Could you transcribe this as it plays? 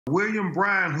William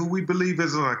Bryan, who we believe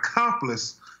is an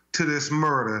accomplice to this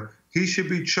murder, he should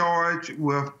be charged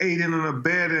with aiding and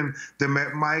abetting the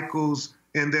McMichaels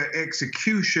in their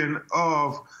execution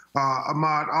of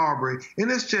Ahmaud Arbery.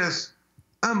 And it's just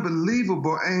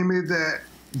unbelievable, Amy, that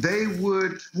they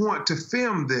would want to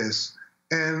film this.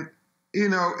 And, you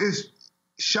know, it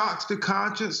shocks the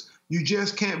conscience. You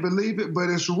just can't believe it, but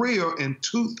it's real in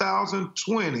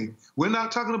 2020. We're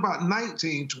not talking about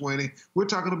 1920. We're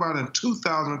talking about in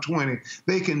 2020.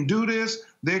 They can do this.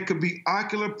 There could be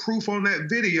ocular proof on that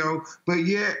video, but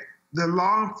yet the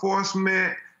law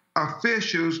enforcement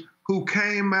officials who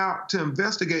came out to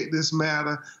investigate this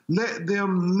matter, let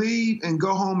them leave and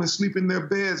go home and sleep in their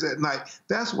beds at night.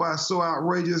 That's why it's so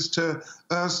outrageous to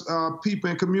us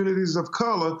people in communities of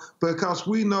color, because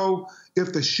we know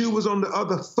if the shoe was on the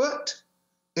other foot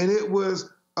and it was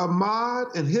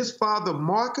Ahmaud and his father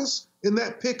Marcus in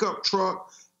that pickup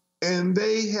truck, and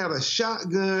they had a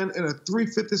shotgun and a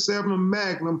 .357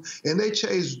 Magnum, and they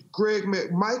chased Greg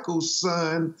McMichael's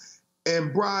son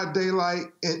in broad daylight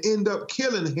and end up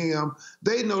killing him,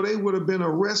 they know they would have been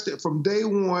arrested from day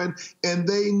one, and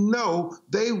they know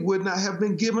they would not have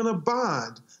been given a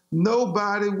bond.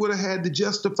 Nobody would have had to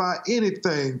justify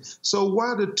anything. So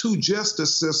why the two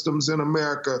justice systems in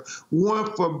America,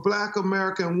 one for Black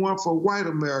America and one for white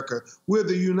America? We're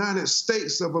the United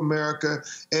States of America,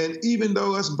 and even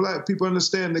though us Black people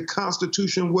understand the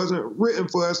Constitution wasn't written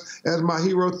for us, as my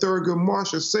hero Thurgood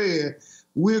Marshall said,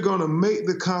 we're going to make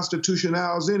the Constitution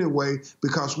ours anyway,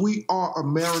 because we are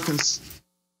Americans.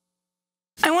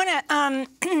 I want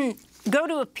to go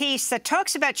to a piece that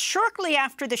talks about shortly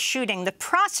after the shooting, the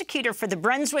prosecutor for the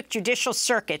Brunswick Judicial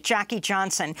Circuit, Jackie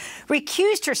Johnson,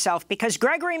 recused herself because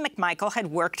Gregory McMichael had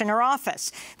worked in her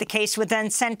office. The case was then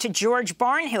sent to George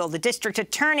Barnhill, the district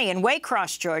attorney in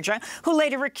Waycross, Georgia, who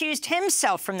later recused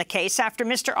himself from the case after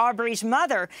Mr. Arbery's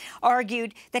mother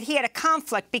argued that he had a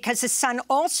conflict because his son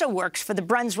also works for the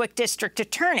Brunswick district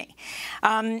attorney.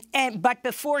 But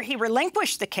before he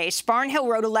relinquished the case, Barnhill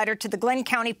wrote a letter to the Glynn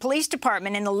County Police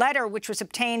Department. In the letter, which was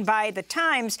obtained by the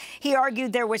Times, he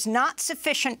argued there was not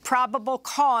sufficient probable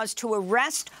cause to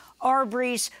arrest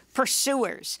Arbery's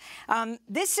pursuers.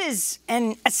 This is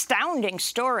an astounding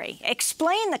story.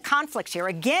 Explain the conflicts here.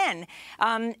 Again,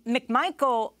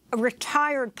 McMichael, a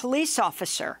retired police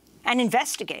officer, an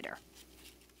investigator.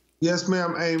 Yes,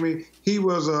 ma'am, Amy. He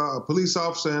was a police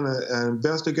officer and an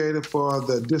investigator for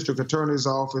the district attorney's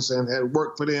office and had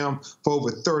worked for them for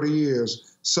over 30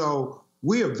 years. So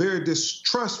we are very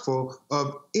distrustful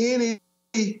of any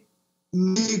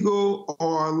legal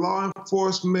or law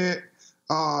enforcement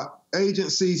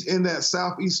agencies in that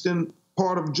southeastern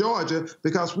part of Georgia,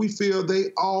 because we feel they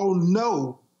all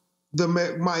know the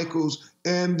McMichaels,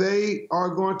 and they are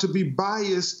going to be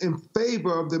biased in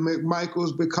favor of the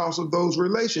McMichaels because of those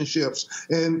relationships.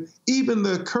 And even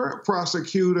the current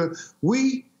prosecutor,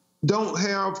 we don't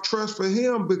have trust for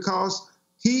him because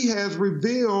he has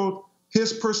revealed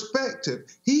his perspective.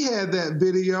 He had that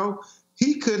video.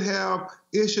 He could have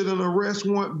issued an arrest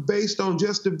warrant based on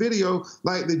just the video,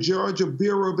 like the Georgia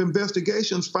Bureau of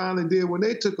Investigations finally did when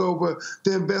they took over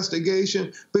the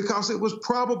investigation, because it was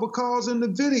probable cause in the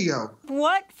video.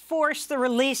 What forced the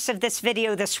release of this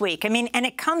video this week? I mean, and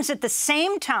it comes at the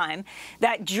same time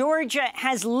that Georgia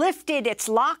has lifted its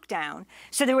lockdown,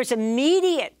 so there was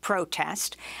immediate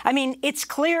protest. I mean, it's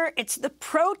clear it's the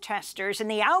protesters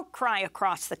and the outcry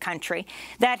across the country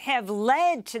that have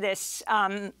led to this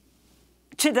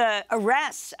to the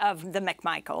arrests of the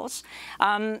McMichaels.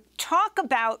 Talk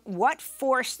about what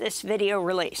forced this video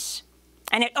release.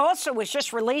 And it also was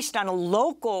just released on a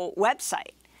local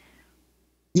website.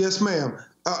 Yes, ma'am.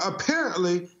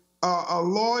 Apparently, a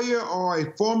lawyer or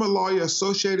a former lawyer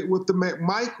associated with the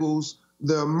McMichaels,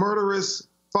 the murderous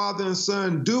father and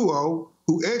son duo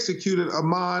who executed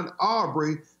Ahmaud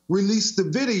Arbery, released the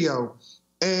video.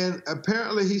 And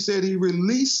apparently he said he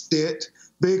released it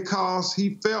because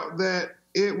he felt that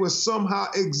it was somehow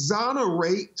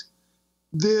exonerate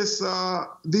these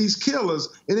killers.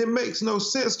 And it makes no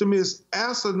sense to me. It's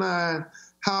asinine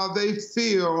how they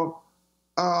feel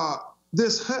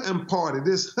this hunting party,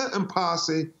 this hunting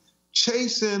posse,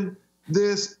 chasing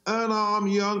this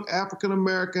unarmed young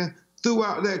African-American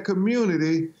throughout that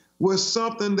community was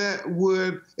something that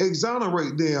would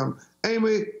exonerate them.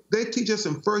 Amy, they teach us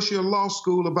in first-year law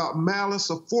school about malice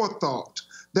aforethought.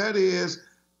 That is,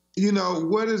 you know,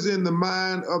 what is in the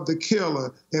mind of the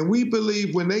killer. And we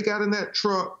believe when they got in that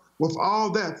truck with all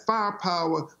that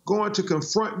firepower going to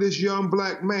confront this young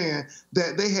black man,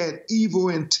 that they had evil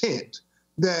intent,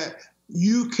 that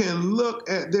you can look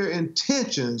at their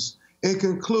intentions and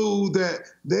conclude that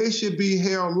they should be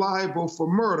held liable for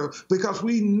murder, because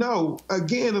we know,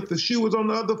 again, if the shoe was on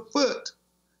the other foot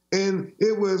and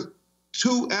it was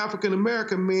two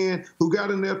African-American men who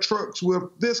got in their trucks with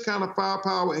this kind of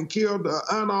firepower and killed an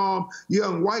unarmed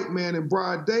young white man in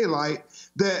broad daylight,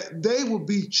 that they would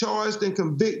be charged and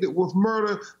convicted with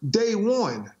murder day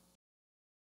one.